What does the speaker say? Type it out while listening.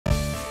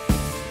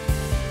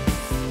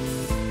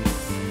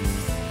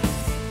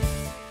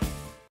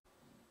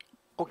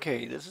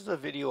Okay, this is a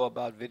video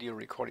about video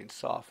recording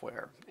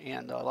software,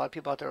 and a lot of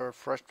people out there are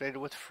frustrated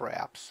with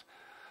Fraps.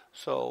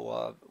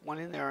 So went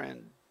in there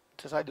and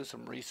decided to do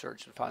some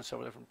research and found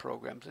several different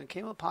programs and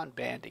came upon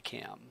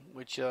Bandicam,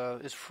 which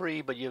is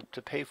free, but you have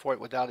to pay for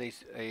it without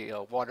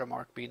a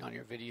watermark being on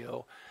your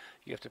video.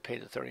 You have to pay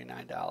the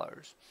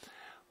 $39.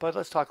 But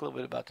let's talk a little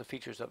bit about the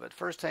features of it.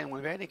 First thing,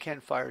 when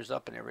Bandicam fires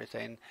up and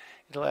everything,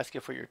 it'll ask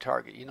you for your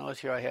target. You notice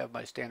here I have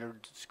my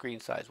standard screen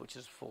size, which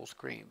is full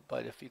screen.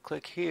 But if you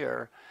click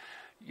here,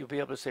 you'll be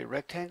able to say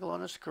rectangle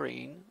on a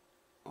screen,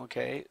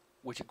 okay,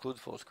 which includes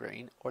full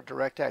screen, or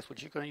DirectX,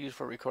 which you're going to use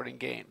for recording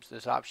games.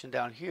 This option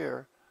down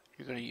here,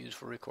 you're going to use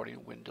for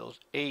recording Windows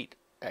 8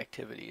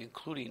 activity,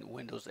 including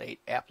Windows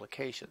 8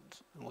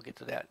 applications. And we'll get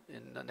to that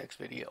in the next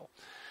video.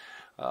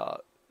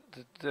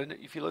 Then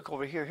if you look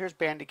over here, here's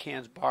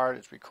Bandicam's bar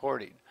that's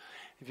recording.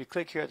 If you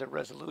click here at the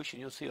resolution,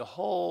 you'll see a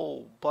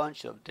whole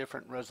bunch of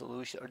different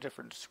resolution or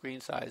different screen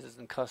sizes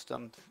and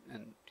custom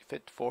and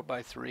fit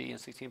 4:3 and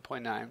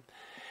 16:9.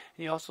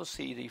 And you also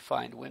see the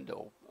find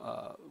window,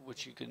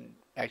 which you can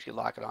actually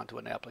lock it onto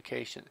an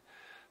application.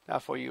 Now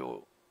for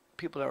you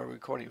people that are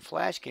recording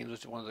flash games,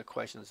 which is one of the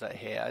questions I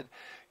had,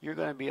 you're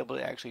going to be able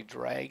to actually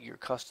drag your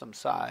custom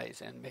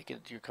size and make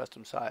it your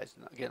custom size.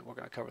 And again, we're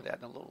going to cover that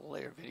in a little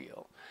later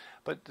video.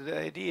 But the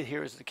idea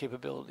here is the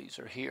capabilities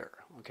are here,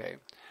 okay?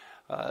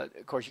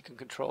 Of course, you can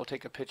control,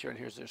 take a picture, and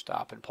here's their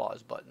stop and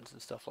pause buttons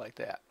and stuff like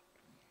that.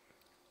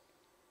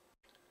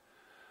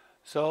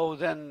 So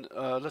then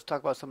let's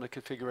talk about some of the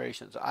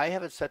configurations. I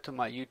have it set to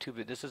my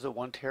YouTube. This is a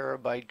 1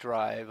 terabyte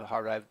drive,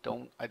 hard drive.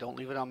 I don't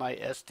leave it on my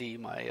SD,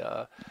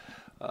 my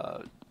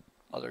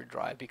other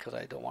drive, because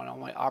I don't want it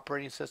on my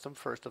operating system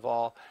first of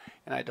all,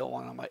 and I don't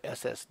want it on my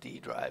SSD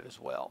drive as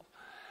well.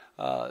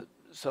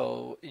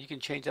 So you can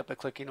change that by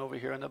clicking over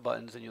here on the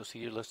buttons, and you'll see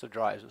your list of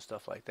drives and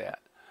stuff like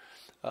that.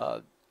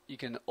 You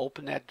can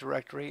open that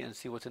directory and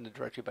see what's in the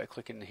directory by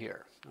clicking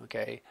here.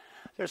 Okay,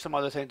 there's some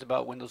other things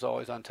about Windows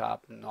always on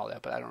top and all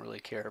that, but I don't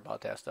really care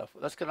about that stuff.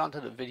 Let's get on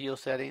to the video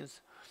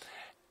settings.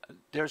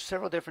 There's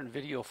several different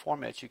video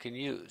formats you can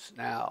use.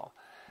 Now,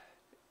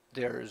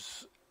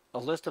 there's a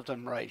list of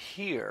them right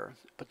here,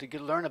 but to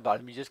learn about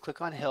them, you just click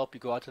on help.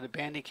 You go out to the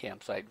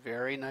Bandicam site.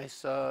 Very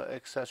nice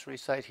accessory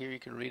site here. You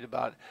can read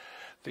about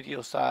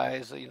video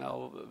size,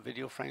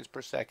 video frames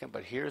per second,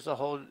 but here's the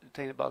whole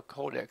thing about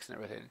codecs and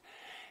everything.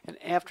 And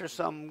after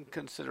some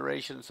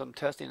consideration, some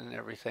testing and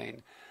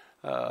everything,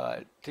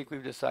 I think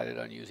we've decided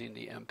on using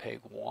the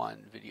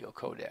MPEG-1 video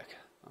codec.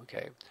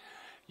 Okay,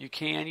 you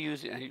can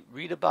use it and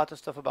read about the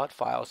stuff about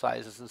file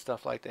sizes and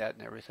stuff like that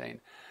and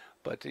everything.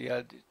 But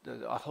the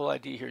whole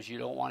idea here is you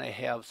don't want to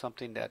have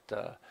something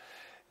that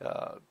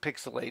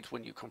pixelates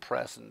when you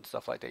compress and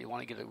stuff like that. You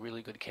want to get a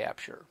really good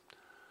capture.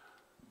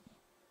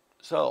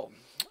 So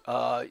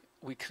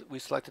we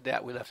selected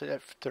that. We left it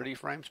at 30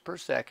 frames per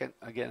second.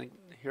 Again,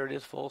 here it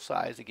is full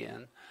size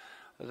again.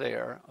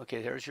 There.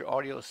 Okay, there's your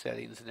audio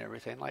settings and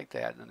everything like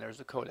that. And there's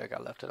the codec. I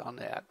left it on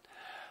that.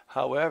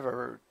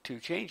 However, to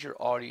change your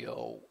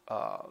audio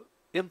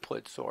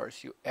input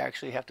source, you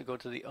actually have to go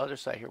to the other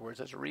side here where it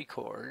says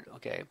record.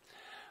 Okay.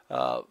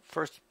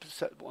 First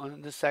one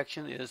in this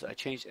section is I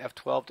changed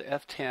F12 to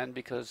F10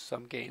 because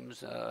some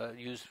games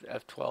use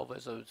F12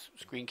 as a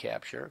screen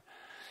capture.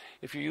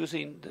 If you're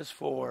using this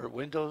for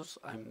Windows,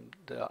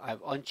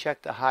 I've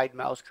unchecked the hide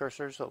mouse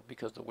cursor, so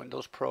because the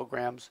Windows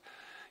programs,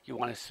 you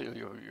want to see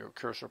your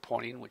cursor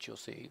pointing, which you'll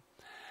see.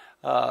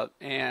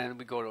 And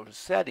we go to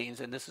settings,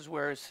 and this is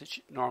where it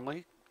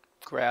normally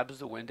grabs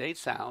the Windows 8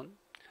 sound.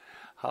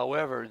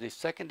 However, the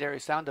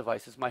secondary sound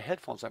device is my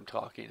headphones I'm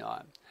talking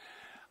on.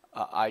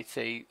 I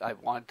say I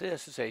want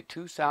this to say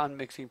 2 sound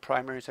mixing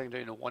primary and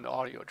secondary into 1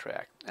 audio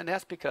track. And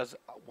that's because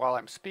while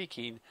I'm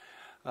speaking,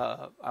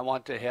 I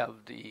want to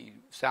have the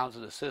sounds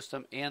of the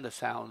system and the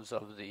sounds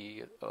of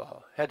the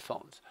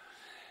headphones.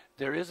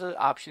 There is an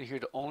option here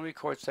to only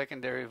record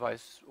secondary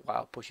device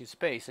while pushing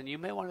space, and you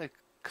may want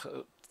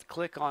to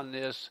click on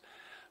this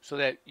so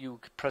that you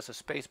press a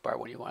space bar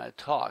when you want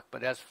to talk,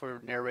 but that's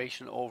for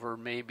narration over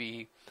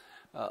maybe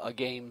a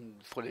game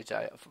footage.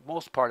 For the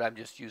most part, I'm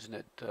just using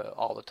it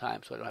all the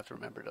time, so I don't have to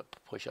remember to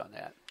push on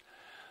that.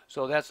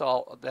 So that's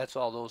all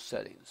those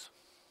settings.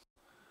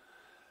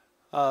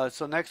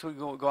 So next we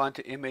go on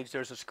to image.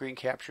 There's a screen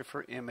capture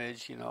for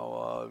image, and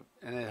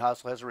it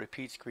also has a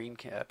repeat screen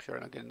capture,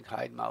 and again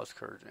hide mouse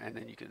cursor, and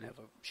then you can have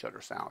a shutter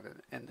sound,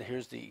 and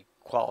here's the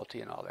quality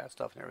and all that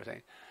stuff and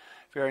everything.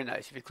 Very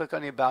nice. If you click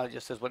on the about, it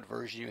just says what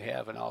version you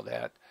have and all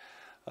that.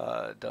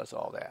 Does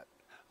all that.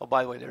 Oh,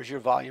 by the way, there's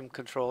your volume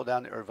control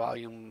down there, or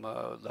volume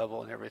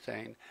level and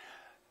everything.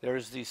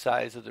 There's the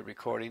size of the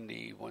recording,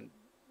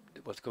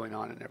 what's going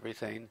on and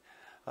everything.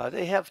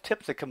 They have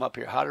tips that come up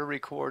here. How to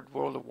record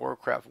World of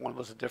Warcraft. One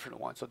was a different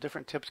one. So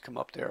different tips come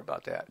up there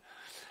about that.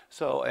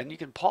 So, and you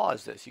can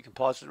pause this. You can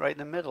pause it right in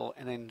the middle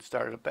and then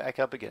start it back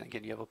up again.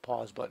 Again, you have a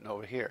pause button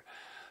over here.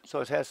 So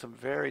it has some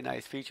very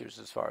nice features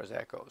as far as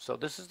that goes. So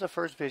this is the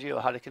first video,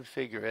 how to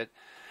configure it.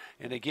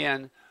 And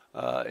again,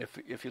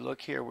 if you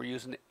look here, we're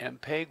using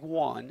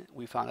MPEG-1.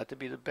 We found it to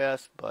be the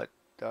best, but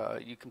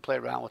you can play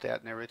around with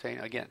that and everything.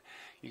 Again,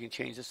 you can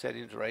change the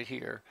settings right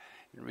here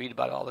and read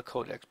about all the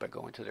codecs by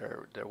going to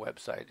their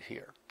website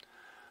here.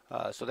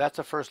 So that's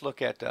the first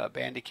look at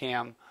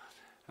Bandicam,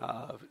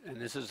 and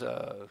this is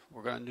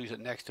we're going to use it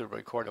next to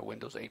record a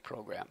Windows 8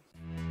 program.